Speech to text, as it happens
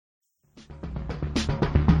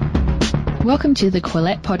Welcome to the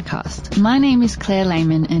Quillette podcast. My name is Claire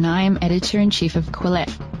Lehman and I am Editor-in-Chief of Quillette.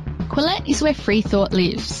 Quillette is where free thought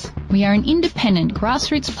lives. We are an independent,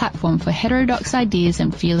 grassroots platform for heterodox ideas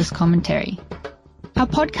and fearless commentary. Our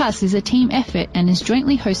podcast is a team effort and is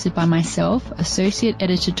jointly hosted by myself, Associate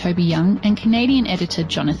Editor Toby Young, and Canadian Editor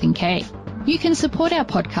Jonathan Kay. You can support our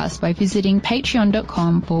podcast by visiting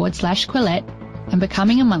patreon.com/Quillette and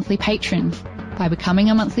becoming a monthly patron. By becoming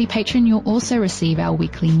a monthly patron, you'll also receive our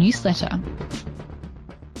weekly newsletter.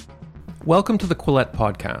 Welcome to the Quillette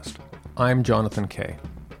podcast. I'm Jonathan Kay.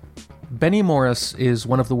 Benny Morris is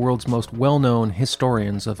one of the world's most well-known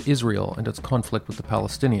historians of Israel and its conflict with the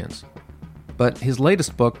Palestinians. But his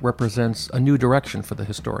latest book represents a new direction for the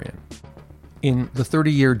historian. In The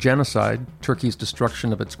 30-Year Genocide, Turkey's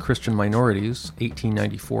Destruction of Its Christian Minorities,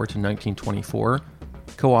 1894 to 1924,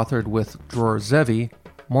 co-authored with Dror Zevi,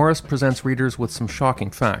 Morris presents readers with some shocking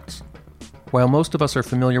facts. While most of us are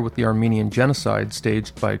familiar with the Armenian Genocide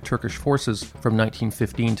staged by Turkish forces from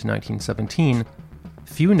 1915 to 1917,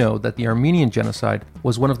 few know that the Armenian Genocide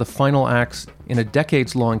was one of the final acts in a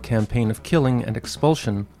decades-long campaign of killing and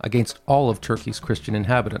expulsion against all of Turkey's Christian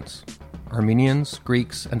inhabitants, Armenians,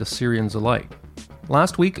 Greeks, and Assyrians alike.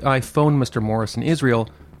 Last week, I phoned Mr. Morris in Israel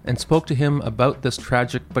and spoke to him about this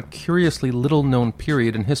tragic but curiously little-known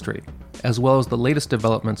period in history, as well as the latest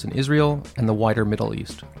developments in Israel and the wider Middle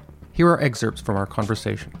East. Here are excerpts from our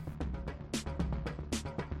conversation.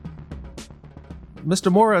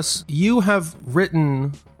 Mr. Morris, you have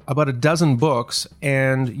written about a dozen books,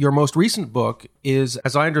 and your most recent book is,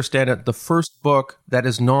 as I understand it, the first book that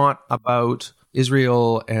is not about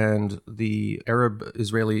Israel and the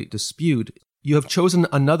Arab-Israeli dispute. You have chosen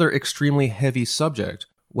another extremely heavy subject,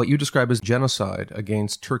 what you describe as genocide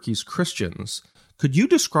against Turkey's Christians. Could you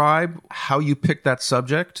describe how you picked that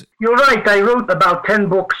subject? You're right. I wrote about 10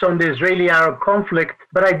 books on the Israeli-Arab conflict,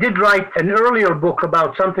 but I did write an earlier book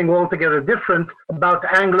about something altogether different, about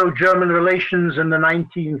Anglo-German relations in the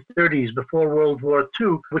 1930s, before World War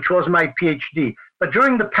II, which was my PhD. But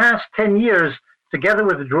during the past 10 years, together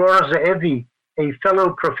with Dror Zevi, a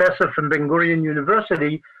fellow professor from Ben Gurion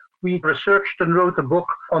University, we researched and wrote a book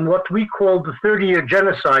on what we call the 30-Year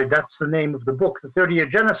Genocide. That's the name of the book, the 30-Year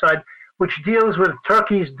Genocide, which deals with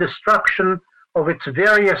Turkey's destruction of its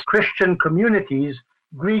various Christian communities,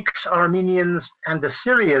 Greeks, Armenians, and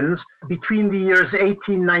Assyrians, between the years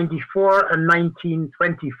 1894 and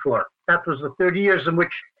 1924. That was the 30 years in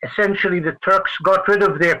which essentially the Turks got rid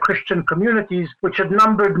of their Christian communities, which had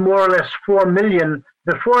numbered more or less 4 million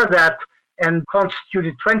before that, and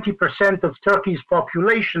constituted 20% of Turkey's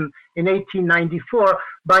population in 1894.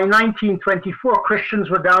 By 1924, Christians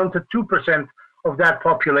were down to 2% of that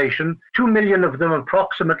population, 2 million of them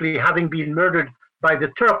approximately having been murdered by the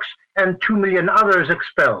Turks, and 2 million others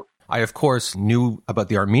expelled. I, of course, knew about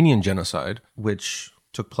the Armenian Genocide, which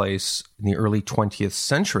took place in the early 20th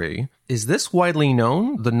century. Is this widely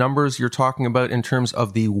known, the numbers you're talking about in terms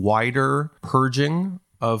of the wider purging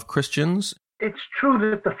of Christians? It's true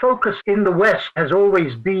that the focus in the West has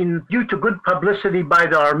always been, due to good publicity by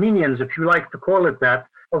the Armenians, if you like to call it that,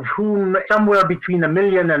 of whom somewhere between 1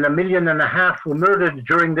 million and 1.5 million were murdered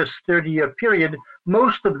during this 30-year period,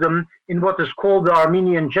 most of them in what is called the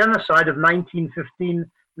Armenian Genocide of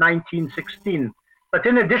 1915-1916. But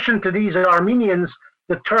in addition to these Armenians,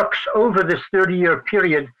 the Turks over this 30-year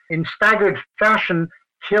period, in staggered fashion,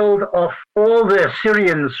 killed off all the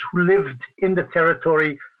Assyrians who lived in the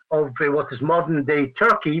territory of what is modern-day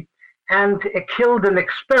Turkey, and killed and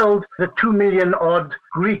expelled the 2 million odd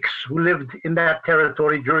Greeks who lived in that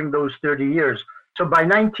territory during those 30 years. So by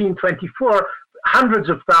 1924, hundreds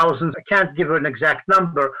of thousands, I can't give an exact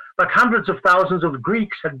number, but hundreds of thousands of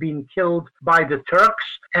Greeks had been killed by the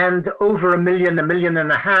Turks, and over 1 million, 1.5 million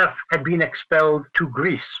had been expelled to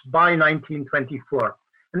Greece by 1924.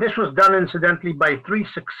 And this was done, incidentally, by 3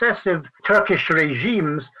 successive Turkish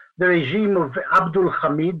regimes: the regime of Abdul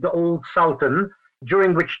Hamid, the old Sultan,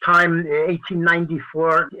 during which time,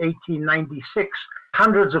 1894, 1896,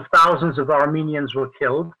 hundreds of thousands of Armenians were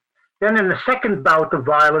killed. Then in the second bout of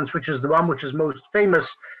violence, which is the one which is most famous,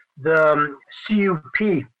 the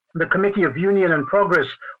CUP, the Committee of Union and Progress,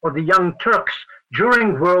 or the Young Turks,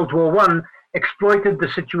 during World War I, exploited the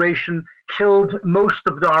situation, killed most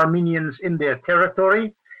of the Armenians in their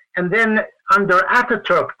territory. And then under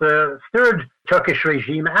Ataturk, the third Turkish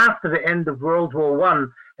regime, after the end of World War I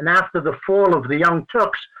and after the fall of the Young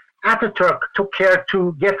Turks, Ataturk took care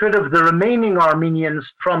to get rid of the remaining Armenians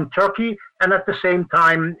from Turkey, and at the same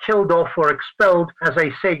time killed off or expelled, as I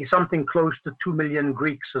say, something close to 2 million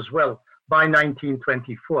Greeks as well by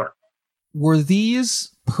 1924. Were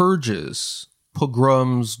these purges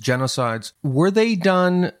pogroms, genocides, were they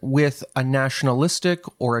done with a nationalistic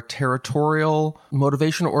or a territorial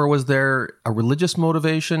motivation, or was there a religious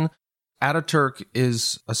motivation? Ataturk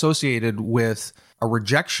is associated with a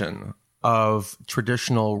rejection of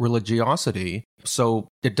traditional religiosity, so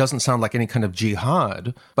it doesn't sound like any kind of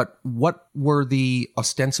jihad. But what were the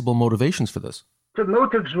ostensible motivations for this? The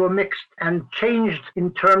motives were mixed and changed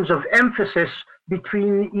in terms of emphasis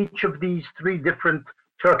between each of these three different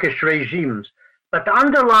Turkish regimes. But the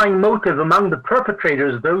underlying motive among the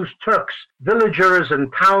perpetrators, those Turks, villagers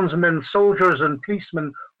and townsmen, soldiers and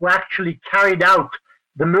policemen who actually carried out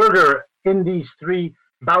the murder in these three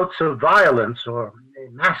bouts of violence or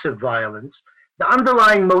massive violence, the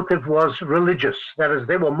underlying motive was religious. That is,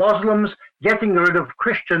 they were Muslims getting rid of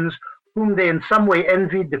Christians whom they in some way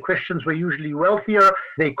envied. The Christians were usually wealthier.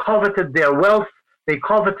 They coveted their wealth. They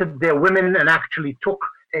coveted their women and actually took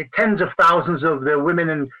tens of thousands of their women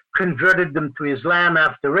and converted them to Islam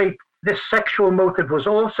after rape. This sexual motive was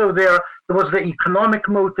also there. There was the economic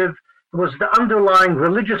motive. There was the underlying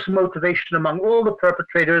religious motivation among all the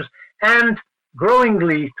perpetrators. And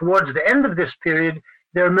growingly, towards the end of this period,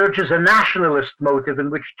 there emerges a nationalist motive in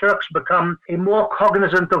which Turks become more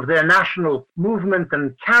cognizant of their national movement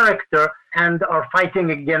and character and are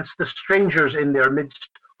fighting against the strangers in their midst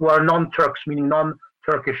who are non-Turks, meaning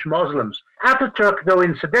non-Turkish Muslims. Ataturk, though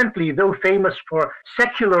incidentally, though famous for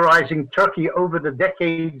secularizing Turkey over the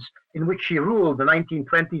decades in which he ruled, the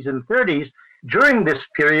 1920s and 30s, during this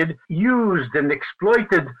period used and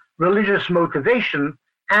exploited religious motivation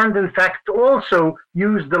and in fact also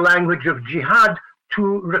used the language of jihad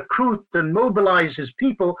to recruit and mobilize his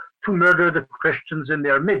people to murder the Christians in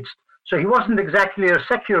their midst. So he wasn't exactly a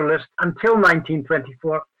secularist until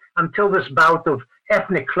 1924, until this bout of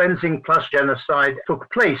ethnic cleansing plus genocide took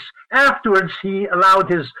place. Afterwards, he allowed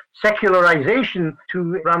his secularization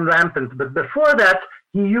to run rampant. But before that,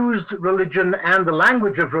 he used religion and the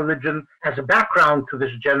language of religion as a background to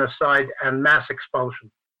this genocide and mass expulsion.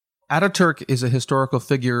 Ataturk is a historical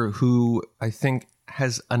figure who I think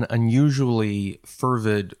has an unusually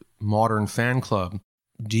fervid modern fan club.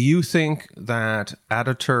 Do you think that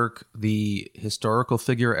Ataturk, the historical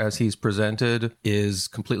figure as he's presented, is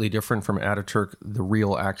completely different from Ataturk, the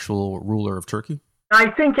real actual ruler of Turkey? I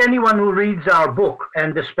think anyone who reads our book,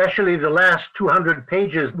 and especially the last 200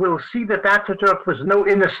 pages, will see that Ataturk was no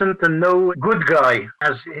innocent and no good guy,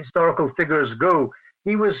 as historical figures go.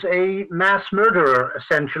 He was a mass murderer,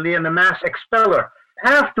 essentially, and a mass expeller.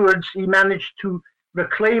 Afterwards, he managed to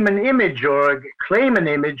reclaim an image or claim an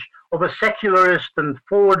image of a secularist and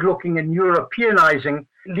forward-looking and Europeanizing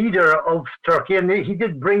leader of Turkey. And he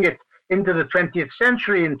did bring it into the 20th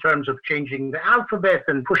century in terms of changing the alphabet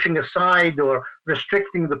and pushing aside or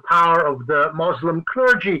restricting the power of the Muslim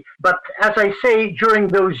clergy. But as I say, during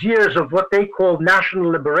those years of what they called national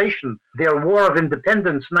liberation, their War of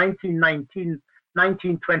Independence, 1919,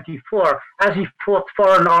 1924, as he fought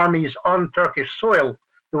foreign armies on Turkish soil,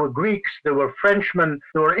 there were Greeks, there were Frenchmen,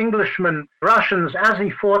 there were Englishmen, Russians. As he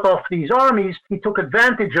fought off these armies, he took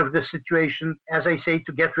advantage of this situation, as I say,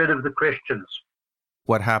 to get rid of the Christians.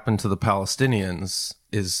 What happened to the Palestinians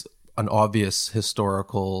is an obvious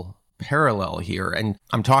historical parallel here. And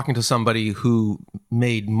I'm talking to somebody who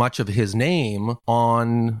made much of his name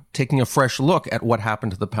on taking a fresh look at what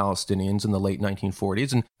happened to the Palestinians in the late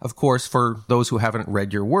 1940s. And of course, for those who haven't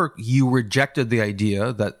read your work, you rejected the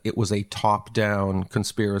idea that it was a top-down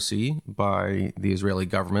conspiracy by the Israeli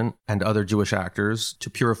government and other Jewish actors to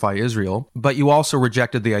purify Israel. But you also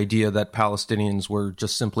rejected the idea that Palestinians were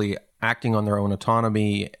just simply acting on their own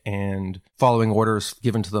autonomy and following orders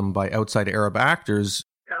given to them by outside Arab actors.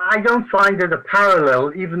 I don't find it a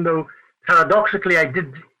parallel, even though paradoxically I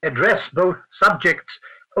did address both subjects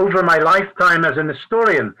over my lifetime as an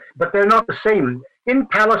historian, but they're not the same. In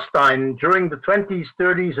Palestine, during the 20s,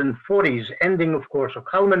 30s, and 40s, ending, of course, or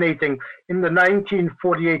culminating in the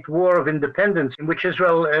 1948 War of Independence, in which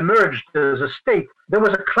Israel emerged as a state, there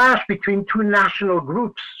was a clash between two national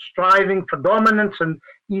groups striving for dominance and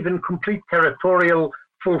even complete territorial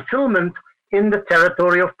fulfillment in the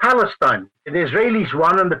territory of Palestine. The Israelis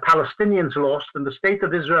won and the Palestinians lost, and the state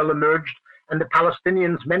of Israel emerged, and the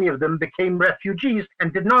Palestinians, many of them, became refugees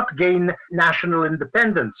and did not gain national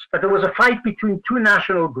independence. But there was a fight between two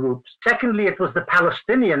national groups. Secondly, it was the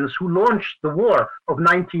Palestinians who launched the war of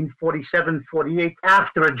 1947-48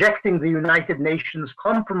 after rejecting the United Nations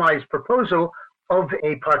compromise proposal of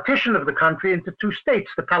a partition of the country into two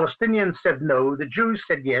states. The Palestinians said no, the Jews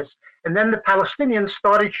said yes, and then the Palestinians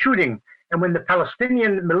started shooting. And when the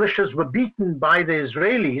Palestinian militias were beaten by the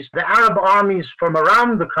Israelis, the Arab armies from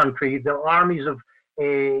around the country, the armies of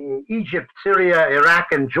Egypt, Syria, Iraq,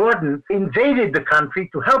 and Jordan, invaded the country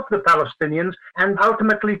to help the Palestinians and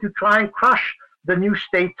ultimately to try and crush the new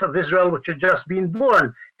state of Israel, which had just been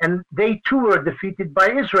born. And they too were defeated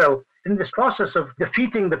by Israel. In this process of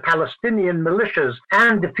defeating the Palestinian militias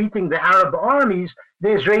and defeating the Arab armies, the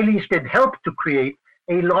Israelis did help to create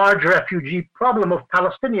a large refugee problem of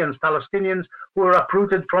Palestinians who were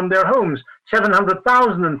uprooted from their homes.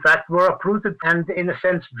 700,000, in fact, were uprooted and, in a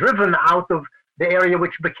sense, driven out of the area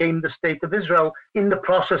which became the State of Israel in the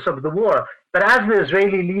process of the war. But as the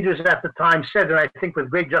Israeli leaders at the time said, and I think with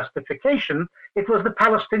great justification, it was the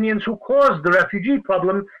Palestinians who caused the refugee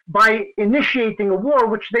problem by initiating a war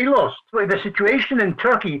which they lost. The situation in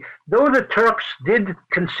Turkey, though the Turks did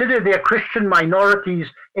consider their Christian minorities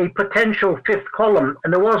a potential fifth column,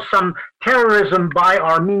 and there was some terrorism by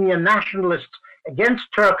Armenian nationalists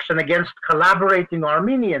against Turks and against collaborating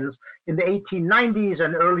Armenians in the 1890s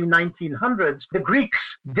and early 1900s, the Greeks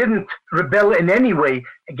didn't rebel in any way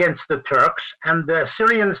against the Turks, and the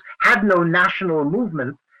Assyrians had no national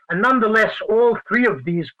movement. And nonetheless, all three of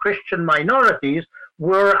these Christian minorities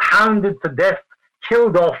were hounded to death,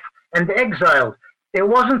 killed off, and exiled. There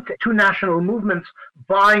wasn't two national movements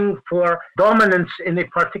vying for dominance in a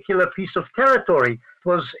particular piece of territory. It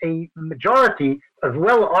was a majority, a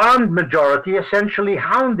well-armed majority, essentially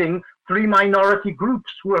hounding three minority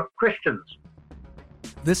groups who are Christians.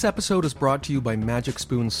 This episode is brought to you by Magic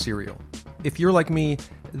Spoon cereal. If you're like me,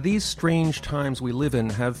 these strange times we live in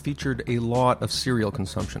have featured a lot of cereal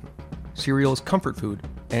consumption. Cereal is comfort food,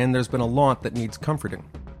 and there's been a lot that needs comforting.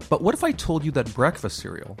 But what if I told you that breakfast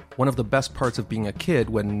cereal, one of the best parts of being a kid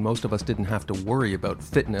when most of us didn't have to worry about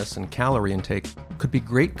fitness and calorie intake, could be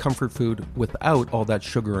great comfort food without all that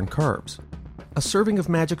sugar and carbs? A serving of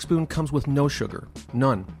Magic Spoon comes with no sugar,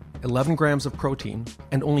 none, 11 grams of protein,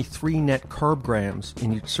 and only 3 net carb grams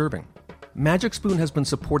in each serving. Magic Spoon has been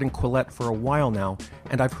supporting Quillette for a while now,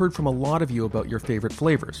 and I've heard from a lot of you about your favorite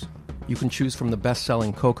flavors. You can choose from the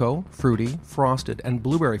best-selling cocoa, fruity, frosted, and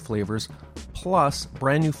blueberry flavors, plus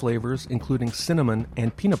brand new flavors including cinnamon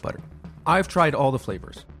and peanut butter. I've tried all the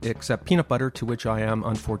flavors, except peanut butter, to which I am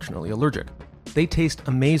unfortunately allergic. They taste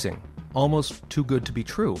amazing, almost too good to be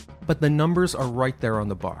true, but the numbers are right there on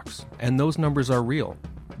the box, and those numbers are real.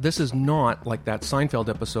 This is not like that Seinfeld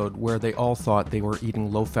episode where they all thought they were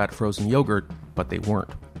eating low-fat frozen yogurt, but they weren't.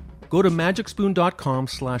 Go to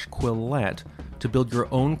magicspoon.com/Quillette to build your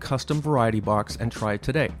own custom variety box and try it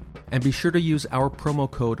today. And be sure to use our promo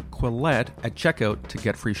code Quillette at checkout to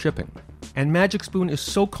get free shipping. And Magic Spoon is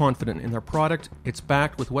so confident in their product, it's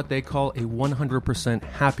backed with what they call a 100%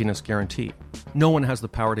 happiness guarantee. No one has the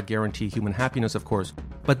power to guarantee human happiness, of course,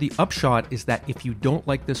 but the upshot is that if you don't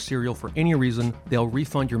like this cereal for any reason, they'll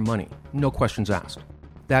refund your money, no questions asked.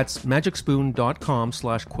 That's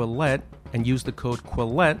magicspoon.com/Quillette and use the code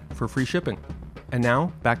Quillette for free shipping. And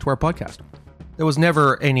now, back to our podcast. There was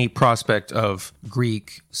never any prospect of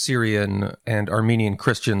Greek, Syrian, and Armenian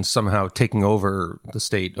Christians somehow taking over the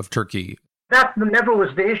state of Turkey. That never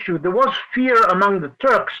was the issue. There was fear among the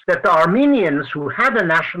Turks that the Armenians, who had a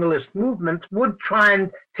nationalist movement, would try and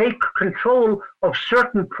take control of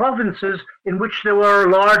certain provinces in which there were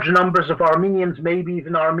large numbers of Armenians, maybe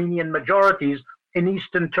even Armenian majorities, in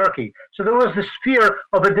eastern Turkey. So there was this fear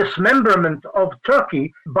of a dismemberment of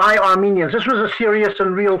Turkey by Armenians. This was a serious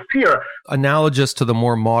and real fear. Analogous to the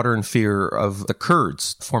more modern fear of the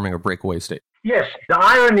Kurds forming a breakaway state. Yes, the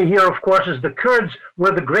irony here, of course, is the Kurds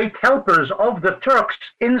were the great helpers of the Turks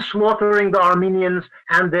in slaughtering the Armenians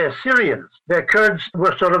and the Assyrians. The Kurds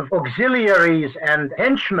were sort of auxiliaries and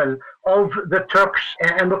henchmen of the Turks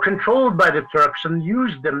and were controlled by the Turks and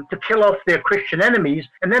used them to kill off their Christian enemies.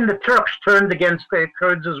 And then the Turks turned against the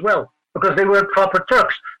Kurds as well, because they weren't proper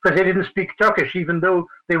Turks, because they didn't speak Turkish, even though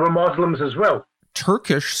they were Muslims as well.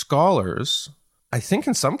 Turkish scholars, I think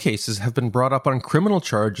in some cases, have been brought up on criminal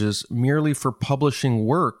charges merely for publishing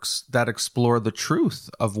works that explore the truth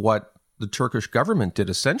of what the Turkish government did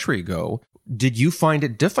a century ago. Did you find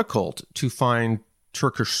it difficult to find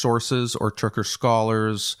Turkish sources or Turkish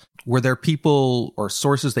scholars? Were there people or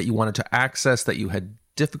sources that you wanted to access that you had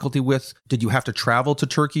difficulty with? Did you have to travel to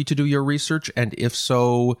Turkey to do your research? And if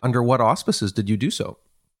so, under what auspices did you do so?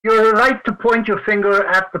 You're right to point your finger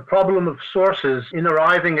at the problem of sources in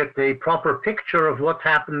arriving at a proper picture of what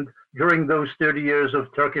happened during those 30 years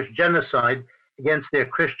of Turkish genocide against their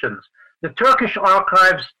Christians. The Turkish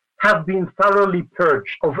archives have been thoroughly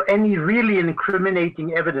purged of any really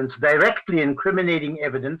incriminating evidence, directly incriminating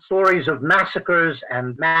evidence, stories of massacres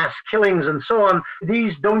and mass killings and so on.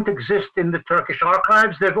 These don't exist in the Turkish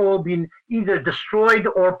archives. They've all been either destroyed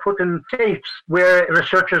or put in safes where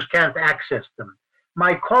researchers can't access them.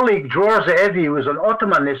 My colleague Dror Zeevi, who is an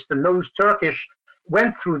Ottomanist and knows Turkish,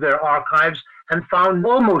 went through their archives and found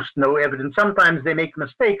almost no evidence. Sometimes they make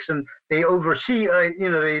mistakes and they oversee,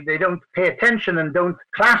 they don't pay attention and don't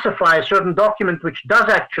classify a certain document which does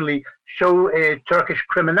actually show Turkish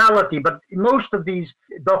criminality. But most of these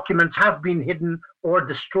documents have been hidden or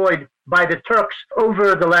destroyed by the Turks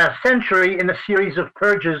over the last century in a series of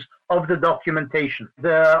purges of the documentation.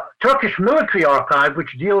 The Turkish military archive,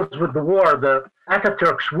 which deals with the war, the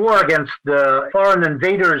Ataturk's war against the foreign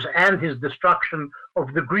invaders and his destruction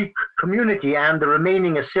of the Greek community and the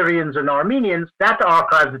remaining Assyrians and Armenians, that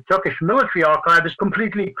archive, the Turkish military archive, is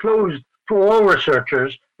completely closed to all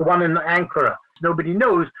researchers, the one in Ankara. Nobody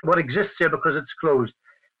knows what exists here because it's closed.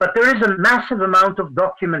 But there is a massive amount of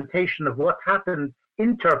documentation of what happened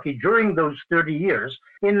in Turkey during those 30 years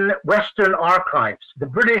in Western archives. The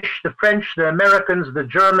British, the French, the Americans, the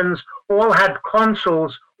Germans all had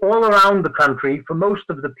consuls all around the country for most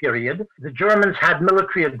of the period. The Germans had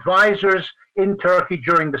military advisors in Turkey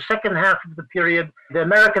during the second half of the period. The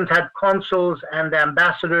Americans had consuls and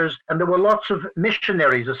ambassadors, and there were lots of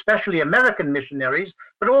missionaries, especially American missionaries,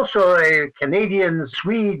 but also Canadians,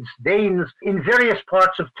 Swedes, Danes in various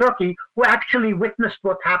parts of Turkey who actually witnessed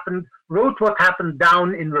what happened, wrote what happened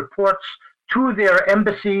down in reports to their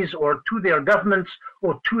embassies or to their governments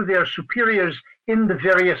or to their superiors in the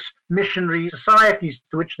various missionary societies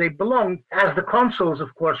to which they belonged, as the consuls,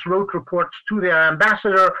 of course, wrote reports to their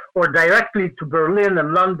ambassador or directly to Berlin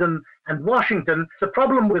and London and Washington. The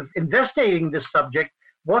problem with investigating this subject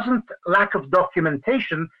wasn't lack of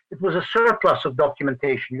documentation, it was a surplus of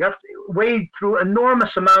documentation. You have to wade through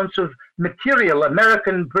enormous amounts of material,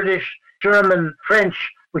 American, British, German,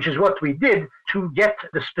 French, which is what we did, to get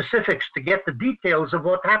the specifics, to get the details of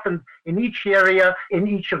what happened in each area, in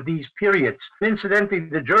each of these periods. Incidentally,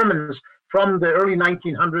 the Germans from the early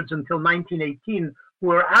 1900s until 1918, who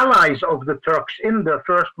were allies of the Turks in the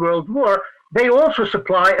First World War, they also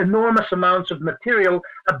supply enormous amounts of material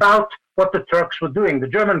about what the Turks were doing. The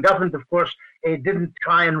German government, of course, didn't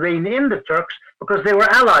try and rein in the Turks because they were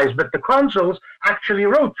allies, but the consuls actually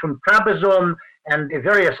wrote from Trabzon and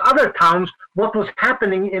various other towns what was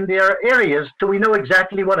happening in their areas, so we know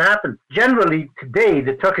exactly what happened. Generally, today,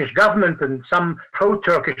 the Turkish government and some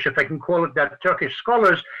pro-Turkish, if I can call it that, Turkish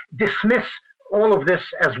scholars dismiss all of this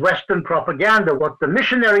as Western propaganda. What the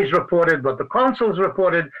missionaries reported, what the consuls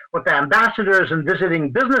reported, what the ambassadors and visiting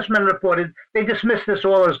businessmen reported, they dismiss this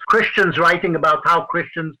all as Christians writing about how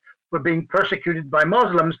Christians were being persecuted by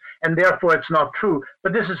Muslims, and therefore it's not true.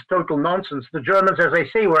 But this is total nonsense. The Germans, as I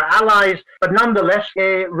say, were allies, but nonetheless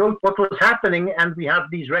wrote what was happening, and we have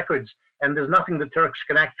these records. And there's nothing the Turks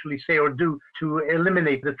can actually say or do to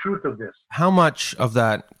eliminate the truth of this. How much of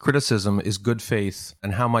that criticism is good faith,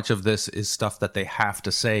 and how much of this is stuff that they have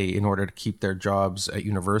to say in order to keep their jobs at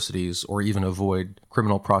universities or even avoid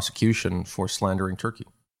criminal prosecution for slandering Turkey?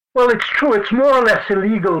 Well, it's true. It's more or less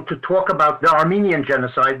illegal to talk about the Armenian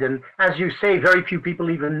genocide. And as you say, very few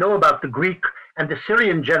people even know about the Greek and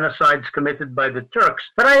Assyrian genocides committed by the Turks.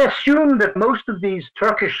 But I assume that most of these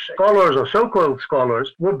Turkish scholars or so-called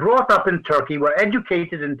scholars were brought up in Turkey, were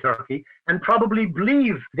educated in Turkey, and probably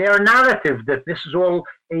believe their narrative that this is all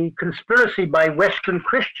a conspiracy by Western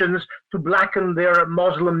Christians to blacken their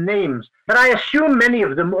Muslim names. But I assume many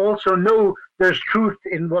of them also know there's truth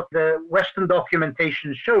in what the Western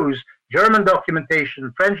documentation shows, German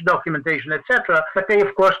documentation, French documentation, etc. But they,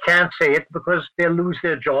 of course, can't say it because they'll lose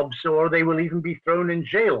their jobs or they will even be thrown in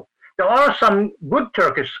jail. There are some good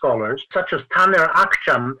Turkish scholars, such as Taner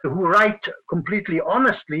Akçam, who write completely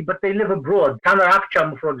honestly, but they live abroad. Taner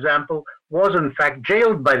Akçam, for example, was in fact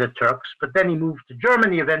jailed by the Turks, but then he moved to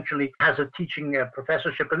Germany, eventually has a teaching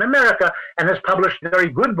professorship in America, and has published very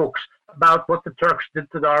good books about what the Turks did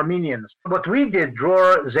to the Armenians. What we did,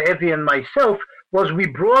 Dror, Zeevi, and myself, was we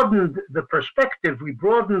broadened the perspective, we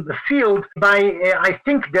broadened the field by, I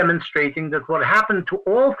think, demonstrating that what happened to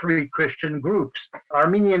all three Christian groups,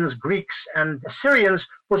 Armenians, Greeks, and Assyrians,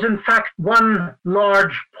 was in fact one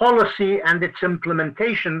large policy and its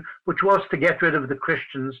implementation, which was to get rid of the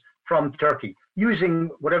Christians from Turkey, using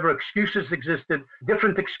whatever excuses existed,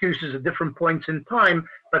 different excuses at different points in time,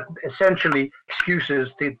 but essentially excuses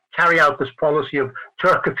to carry out this policy of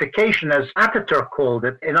Turkification, as Ataturk called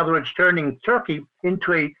it, in other words, turning Turkey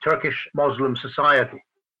into a Turkish Muslim society.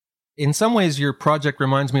 In some ways, your project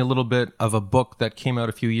reminds me a little bit of a book that came out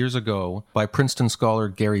a few years ago by Princeton scholar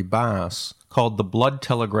Gary Bass called The Blood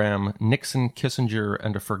Telegram, Nixon, Kissinger,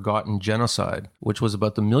 and a Forgotten Genocide, which was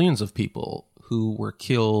about the millions of people who were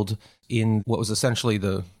killed in what was essentially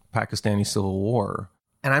the Pakistani Civil War.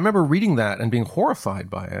 And I remember reading that and being horrified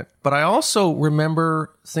by it. But I also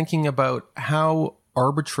remember thinking about how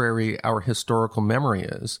arbitrary our historical memory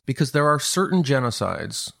is, because there are certain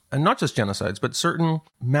genocides, and not just genocides, but certain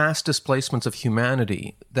mass displacements of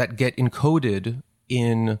humanity that get encoded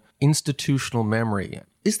in institutional memory.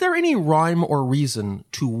 Is there any rhyme or reason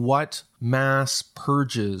to what mass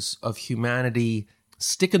purges of humanity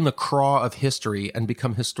stick in the craw of history and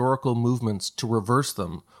become historical movements to reverse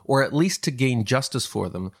them, or at least to gain justice for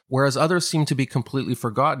them, whereas others seem to be completely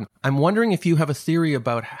forgotten? I'm wondering if you have a theory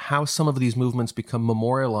about how some of these movements become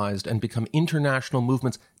memorialized and become international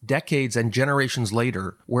movements decades and generations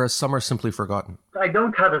later, whereas some are simply forgotten. I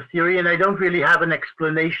don't have a theory, and I don't really have an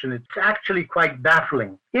explanation. It's actually quite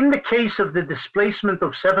baffling. In the case of the displacement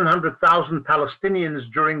of 700,000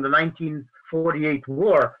 Palestinians during the 1948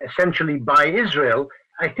 war, essentially by Israel,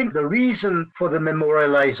 I think the reason for the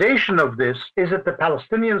memorialization of this is that the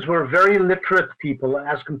Palestinians were very literate people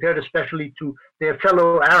as compared especially to their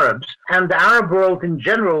fellow Arabs. And the Arab world in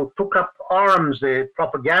general took up arms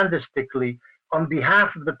propagandistically on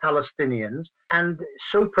behalf of the Palestinians, and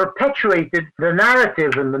so perpetuated the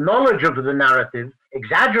narrative and the knowledge of the narrative,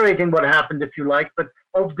 exaggerating what happened, if you like, but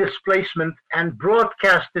of displacement, and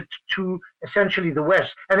broadcast it to essentially the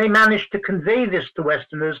West. And they managed to convey this to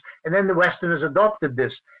Westerners, and then the Westerners adopted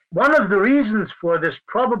this. One of the reasons for this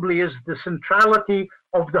probably is the centrality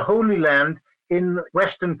of the Holy Land in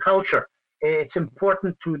Western culture. It's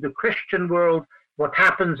important to the Christian world what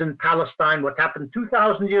happens in Palestine, what happened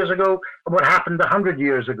 2,000 years ago, and what happened 100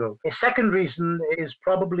 years ago. A second reason is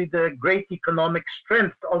probably the great economic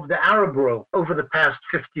strength of the Arab world over the past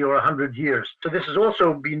 50 or 100 years. So this has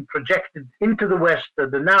also been projected into the West, the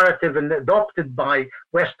narrative, and adopted by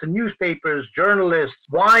Western newspapers, journalists.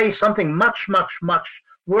 Why something much, much, much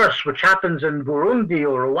worse, which happens in Burundi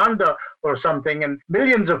or Rwanda or something, and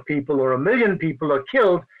millions of people or 1 million people are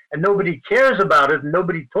killed, and nobody cares about it, and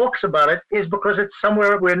nobody talks about it, is because it's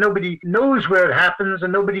somewhere where nobody knows where it happens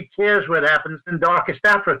and nobody cares where it happens, in darkest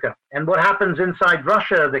Africa. And what happens inside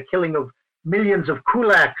Russia, the killing of millions of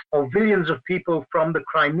kulaks, of millions of people from the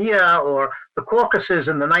Crimea or the Caucasus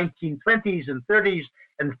in the 1920s and 30s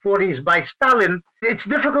and 40s by Stalin, it's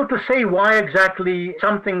difficult to say why exactly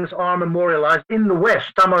some things are memorialized in the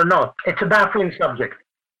West, some are not. It's a baffling subject.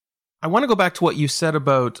 I want to go back to what you said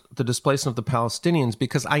about the displacement of the Palestinians,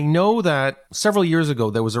 because I know that several years ago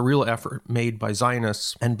there was a real effort made by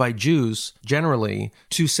Zionists and by Jews generally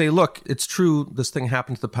to say, look, it's true this thing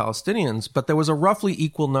happened to the Palestinians, but there was a roughly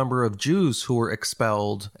equal number of Jews who were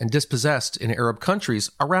expelled and dispossessed in Arab countries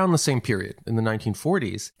around the same period, in the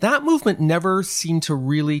 1940s. That movement never seemed to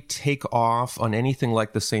really take off on anything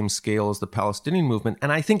like the same scale as the Palestinian movement.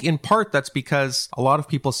 And I think in part that's because a lot of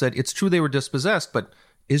people said it's true they were dispossessed, but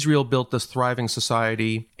Israel built this thriving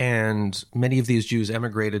society, and many of these Jews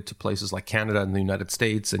emigrated to places like Canada and the United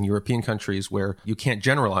States and European countries where you can't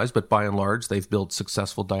generalize, but by and large, they've built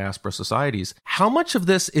successful diaspora societies. How much of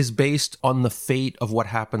this is based on the fate of what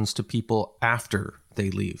happens to people after they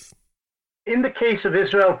leave? In the case of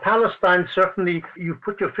Israel, Palestine, certainly you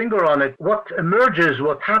put your finger on it. What emerges,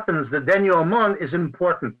 what happens, the denouement is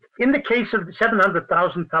important. In the case of the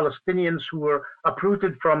 700,000 Palestinians who were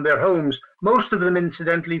uprooted from their homes, most of them,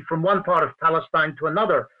 incidentally, from one part of Palestine to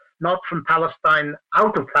another, not from Palestine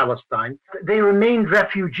out of Palestine, they remained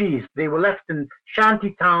refugees. They were left in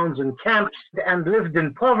shanty towns and camps and lived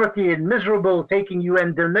in poverty and miserable, taking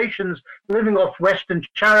UN donations, living off Western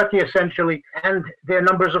charity essentially. And their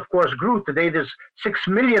numbers, of course, grew. Today there's 6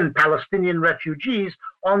 million Palestinian refugees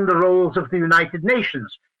on the rolls of the United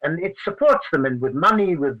Nations. And it supports them, and with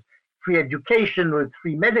money, with free education, with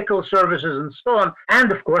free medical services and so on.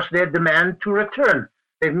 And of course their demand to return.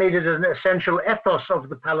 They've made it an essential ethos of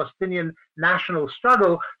the Palestinian national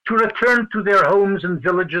struggle to return to their homes and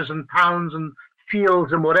villages and towns and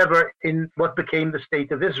fields and whatever in what became the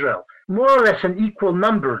State of Israel. More or less in equal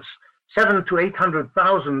numbers, 700,000 to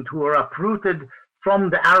 800,000 who are uprooted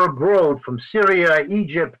from the Arab world, from Syria,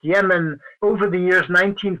 Egypt, Yemen, over the years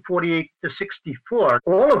 1948 to 64,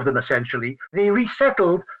 all of them essentially. They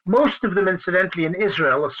resettled, most of them incidentally in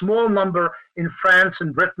Israel, a small number in France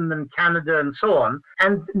and Britain and Canada and so on,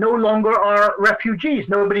 and no longer are refugees.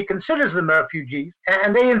 Nobody considers them refugees.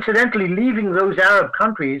 And they incidentally, leaving those Arab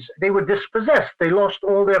countries, they were dispossessed. They lost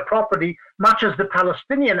all their property, much as the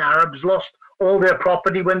Palestinian Arabs lost all their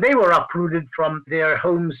property when they were uprooted from their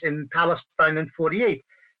homes in Palestine in 48.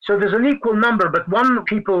 So there's an equal number, but one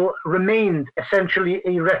people remained essentially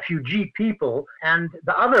a refugee people, and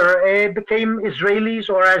the other became Israelis,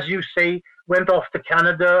 or as you say, went off to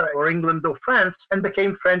Canada or England or France and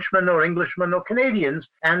became Frenchmen or Englishmen or Canadians,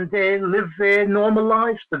 and they live their normal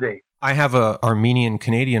lives today. I have a Armenian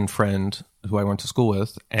Canadian friend who I went to school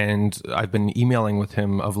with, and I've been emailing with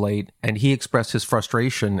him of late, and he expressed his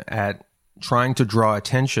frustration at trying to draw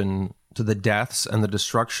attention to the deaths and the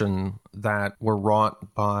destruction that were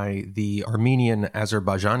wrought by the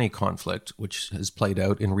Armenian-Azerbaijani conflict, which has played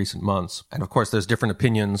out in recent months. And of course, there's different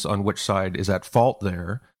opinions on which side is at fault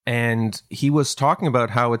there. And he was talking about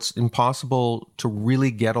how it's impossible to really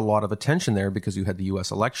get a lot of attention there because you had the U.S.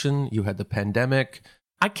 election, you had the pandemic.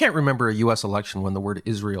 I can't remember a U.S. election when the word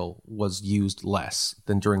Israel was used less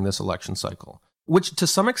than during this election cycle, which to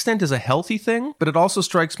some extent is a healthy thing, but it also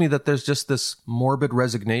strikes me that there's just this morbid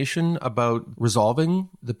resignation about resolving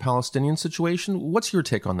the Palestinian situation. What's your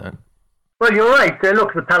take on that? Well, you're right.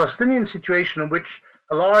 Look, the Palestinian situation, in which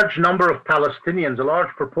a large number of Palestinians, a large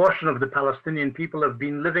proportion of the Palestinian people have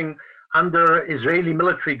been living under Israeli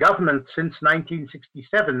military government since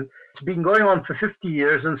 1967. It's been going on for 50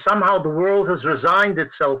 years, and somehow the world has resigned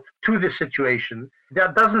itself to this situation.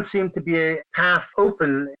 There doesn't seem to be a path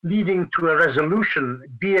open leading to a resolution,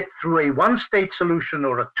 be it through a one-state solution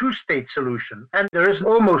or a two-state solution. And there is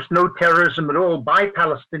almost no terrorism at all by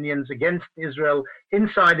Palestinians against Israel,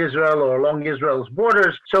 inside Israel or along Israel's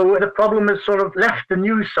borders. So the problem has sort of left the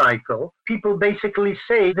news cycle. People basically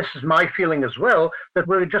say, this is my feeling as well, that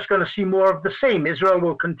we're just going to see more of the same. Israel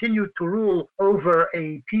will continue to rule over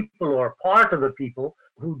a people or part of a people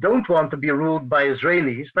who don't want to be ruled by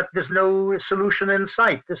Israelis, but there's no solution in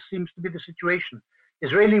sight. This seems to be the situation.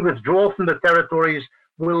 Israeli withdrawal from the territories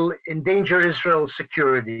will endanger Israel's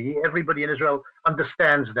security. Everybody in Israel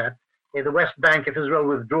understands that. The West Bank, if Israel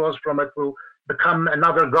withdraws from it, will become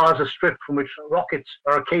another Gaza Strip from which rockets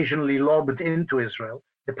are occasionally lobbed into Israel.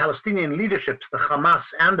 The Palestinian leaderships, the Hamas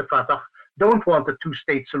and the Fatah, don't want a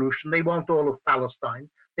two-state solution. They want all of Palestine.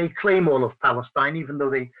 They claim all of Palestine, even though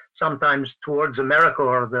they sometimes towards America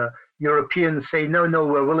or the Europeans say, no,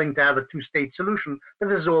 we're willing to have a two-state solution. But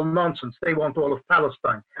this is all nonsense. They want all of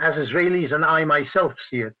Palestine, as Israelis and I myself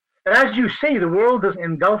see it. And as you say, the world is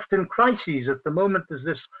engulfed in crises. At the moment, there's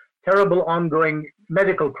this terrible ongoing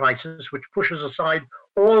medical crisis, which pushes aside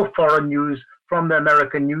all foreign news from the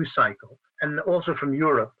American news cycle and also from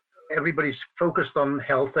Europe. Everybody's focused on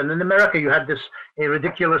health. And in America, you had a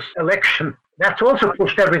ridiculous election. That's also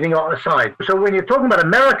pushed everything aside. So when you're talking about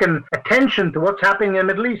American attention to what's happening in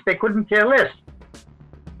the Middle East, they couldn't care less.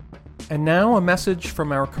 And now a message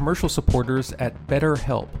from our commercial supporters at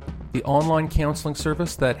BetterHelp, the online counseling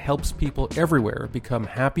service that helps people everywhere become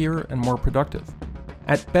happier and more productive.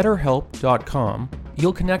 At BetterHelp.com,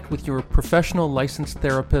 you'll connect with your professional licensed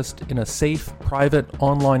therapist in a safe, private,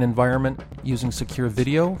 online environment using secure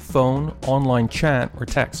video, phone, online chat, or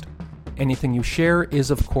text. Anything you share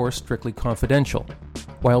is, of course, strictly confidential.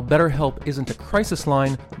 While BetterHelp isn't a crisis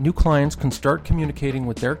line, new clients can start communicating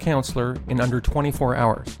with their counselor in under 24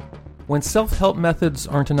 hours. When self-help methods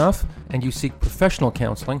aren't enough and you seek professional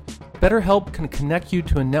counseling, BetterHelp can connect you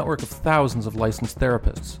to a network of thousands of licensed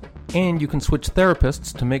therapists. And you can switch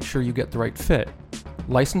therapists to make sure you get the right fit.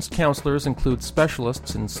 Licensed counselors include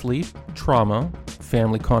specialists in sleep, trauma,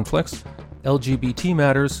 family conflicts, LGBT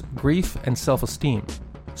matters, grief, and self-esteem.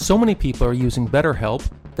 So many people are using BetterHelp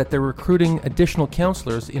that they're recruiting additional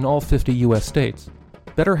counselors in all 50 U.S. states.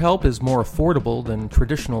 BetterHelp is more affordable than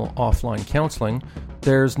traditional offline counseling.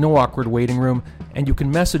 There's no awkward waiting room, and you can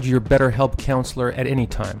message your BetterHelp counselor at any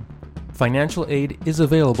time. Financial aid is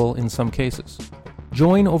available in some cases.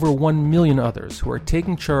 Join over 1 million others who are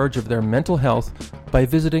taking charge of their mental health by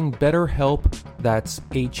visiting BetterHelp, that's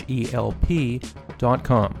HELP.com.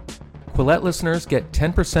 Quillette listeners get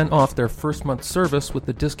 10% off their first month service with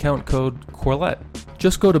the discount code Quillette.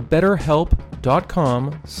 Just go to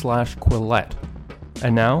betterhelp.com/Quillette.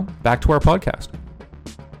 And now, back to our podcast.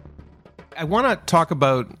 I want to talk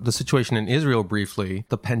about the situation in Israel briefly,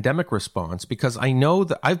 the pandemic response, because I know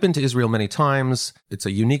that I've been to Israel many times. It's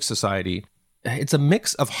a unique society. It's a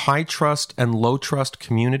mix of high trust and low trust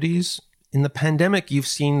communities. In the pandemic, you've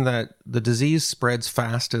seen that the disease spreads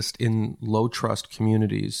fastest in low trust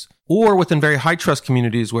communities or within very high trust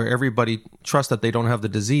communities where everybody trusts that they don't have the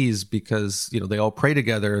disease because, they all pray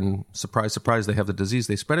together and surprise, surprise, they have the disease.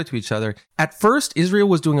 They spread it to each other. At first, Israel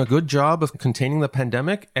was doing a good job of containing the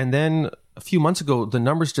pandemic. And then a few months ago, the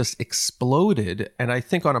numbers just exploded. And I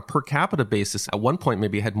think on a per capita basis, at one point,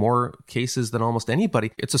 maybe had more cases than almost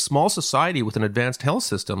anybody. It's a small society with an advanced health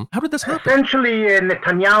system. How did this happen? Essentially,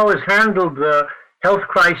 Netanyahu has handled the health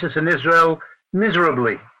crisis in Israel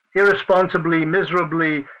miserably, irresponsibly,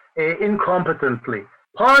 miserably, incompetently,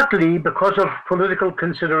 partly because of political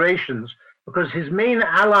considerations, because his main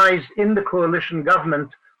allies in the coalition government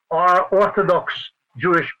are Orthodox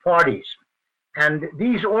Jewish parties. And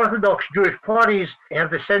these Orthodox Jewish parties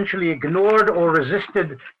have essentially ignored or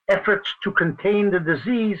resisted efforts to contain the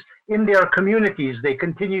disease in their communities. They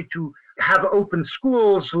continue to have open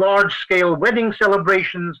schools, large-scale wedding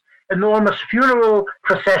celebrations, enormous funeral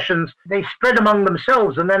processions. They spread among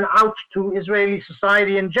themselves and then out to Israeli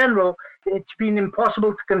society in general. It's been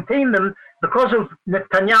impossible to contain them because of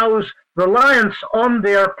Netanyahu's reliance on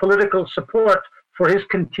their political support for his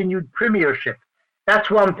continued premiership.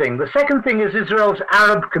 That's one thing. The second thing is Israel's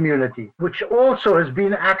Arab community, which also has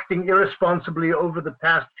been acting irresponsibly over the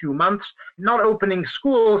past few months, not opening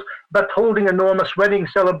schools, but holding enormous wedding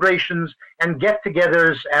celebrations and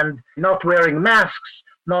get-togethers and not wearing masks,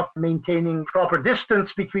 not maintaining proper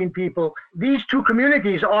distance between people. These two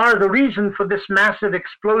communities are the reason for this massive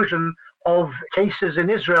explosion of cases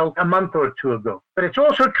in Israel a month or two ago. But it's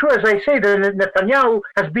also true, as I say, that Netanyahu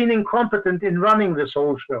has been incompetent in running this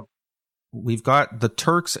whole show. We've got the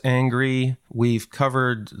Turks angry. We've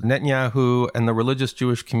covered Netanyahu and the religious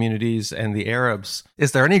Jewish communities and the Arabs.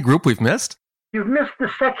 Is there any group we've missed? You've missed the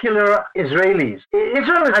secular Israelis.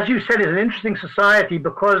 Israel, as you said, is an interesting society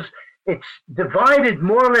because it's divided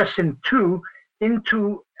more or less in two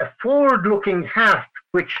into a forward-looking half,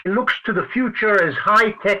 which looks to the future as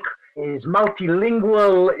high-tech, is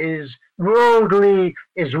multilingual, is worldly,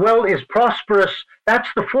 is prosperous. That's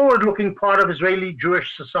the forward-looking part of Israeli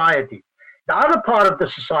Jewish society. The other part of the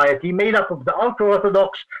society, made up of the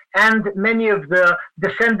ultra-Orthodox and many of the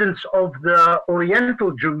descendants of the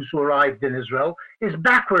Oriental Jews who arrived in Israel, is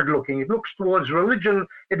backward-looking. It looks towards religion,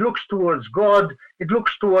 it looks towards God, it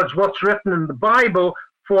looks towards what's written in the Bible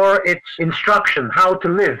for its instruction, how to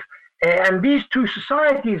live. And these two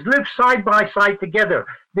societies live side by side together.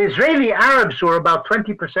 The Israeli Arabs, who are about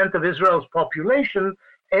 20% of Israel's population,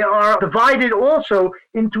 are divided also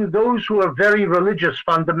into those who are very religious,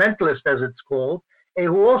 fundamentalist as it's called,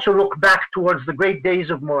 who also look back towards the great days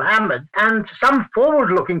of Muhammad, and some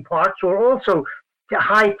forward-looking parts who are also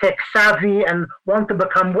high-tech savvy and want to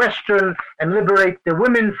become Western and liberate the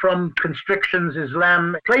women from constrictions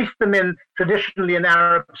Islam placed them in traditionally in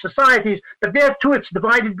Arab societies. But there too it's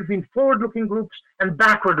divided between forward-looking groups and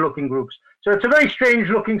backward-looking groups. So it's a very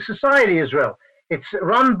strange-looking society, Israel. It's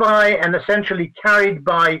run by and essentially carried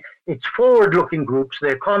by its forward-looking groups, the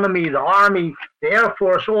economy, the army, the air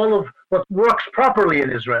force, all of what works properly in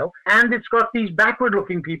Israel. And it's got these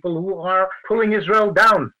backward-looking people who are pulling Israel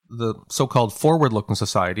down. The so-called forward-looking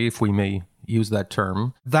society, if we may use that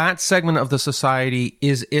term, that segment of the society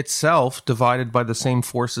is itself divided by the same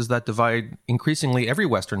forces that divide increasingly every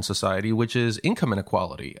Western society, which is income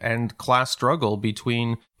inequality and class struggle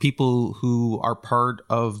between people who are part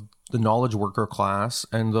of the knowledge worker class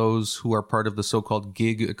and those who are part of the so-called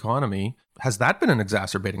gig economy. Has that been an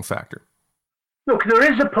exacerbating factor? Look, there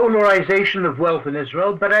is a polarization of wealth in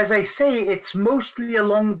Israel, but as I say, it's mostly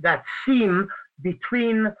along that seam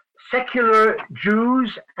between secular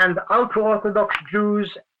Jews and ultra-Orthodox Jews,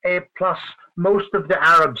 plus most of the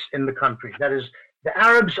Arabs in the country. That is, the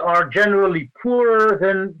Arabs are generally poorer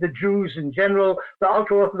than the Jews in general. The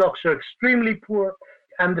ultra-Orthodox are extremely poor.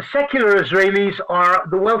 And the secular Israelis are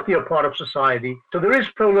the wealthier part of society. So there is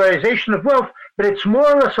polarization of wealth, but it's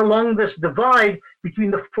more or less along this divide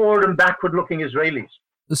between the forward and backward-looking Israelis.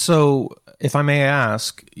 So, if I may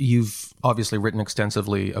ask, you've obviously written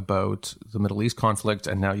extensively about the Middle East conflict,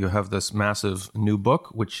 and now you have this massive new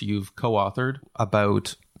book, which you've co-authored,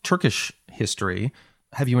 about Turkish history.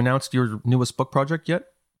 Have you announced your newest book project yet?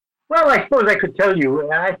 Well, I suppose I could tell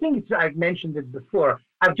you. I think I've mentioned it before.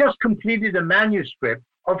 I've just completed a manuscript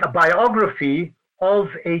of a biography of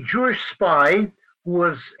a Jewish spy who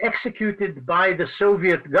was executed by the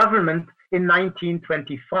Soviet government in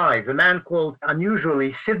 1925, a man called,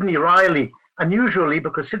 unusually, Sidney Riley. Unusually,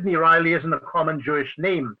 because Sidney Riley isn't a common Jewish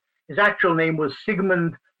name. His actual name was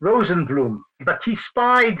Sigmund Rosenblum. But he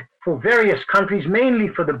spied for various countries, mainly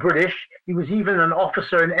for the British. He was even an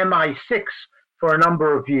officer in MI6 for a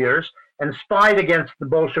number of years and spied against the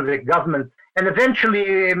Bolshevik government, and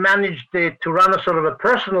eventually managed to run a sort of a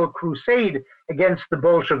personal crusade against the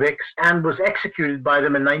Bolsheviks and was executed by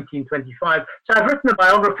them in 1925. So I've written a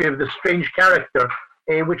biography of this strange character,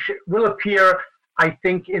 which will appear, I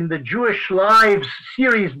think, in the Jewish Lives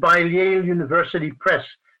series by Yale University Press.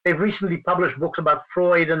 They've recently published books about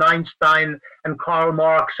Freud and Einstein and Karl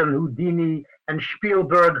Marx and Houdini and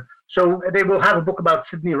Spielberg. So they will have a book about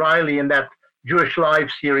Sidney Riley in that Jewish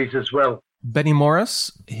Lives series as well. Benny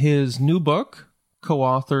Morris, his new book,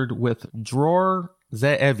 co-authored with Dror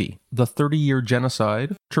Ze'evi, The 30-Year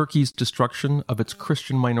Genocide, Turkey's Destruction of Its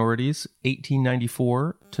Christian Minorities, 1894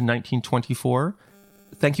 to 1924.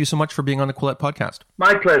 Thank you so much for being on the Quillette podcast.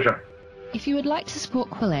 My pleasure. If you would like to support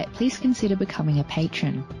Quillette, please consider becoming a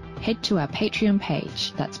patron. Head to our Patreon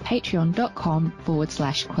page, that's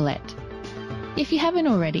patreon.com/Quillette. If you haven't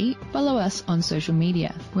already, follow us on social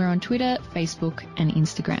media. We're on Twitter, Facebook and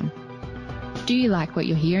Instagram. Do you like what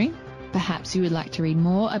you're hearing? Perhaps you would like to read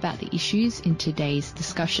more about the issues in today's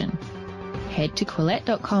discussion. Head to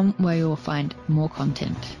Quillette.com where you will find more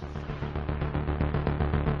content.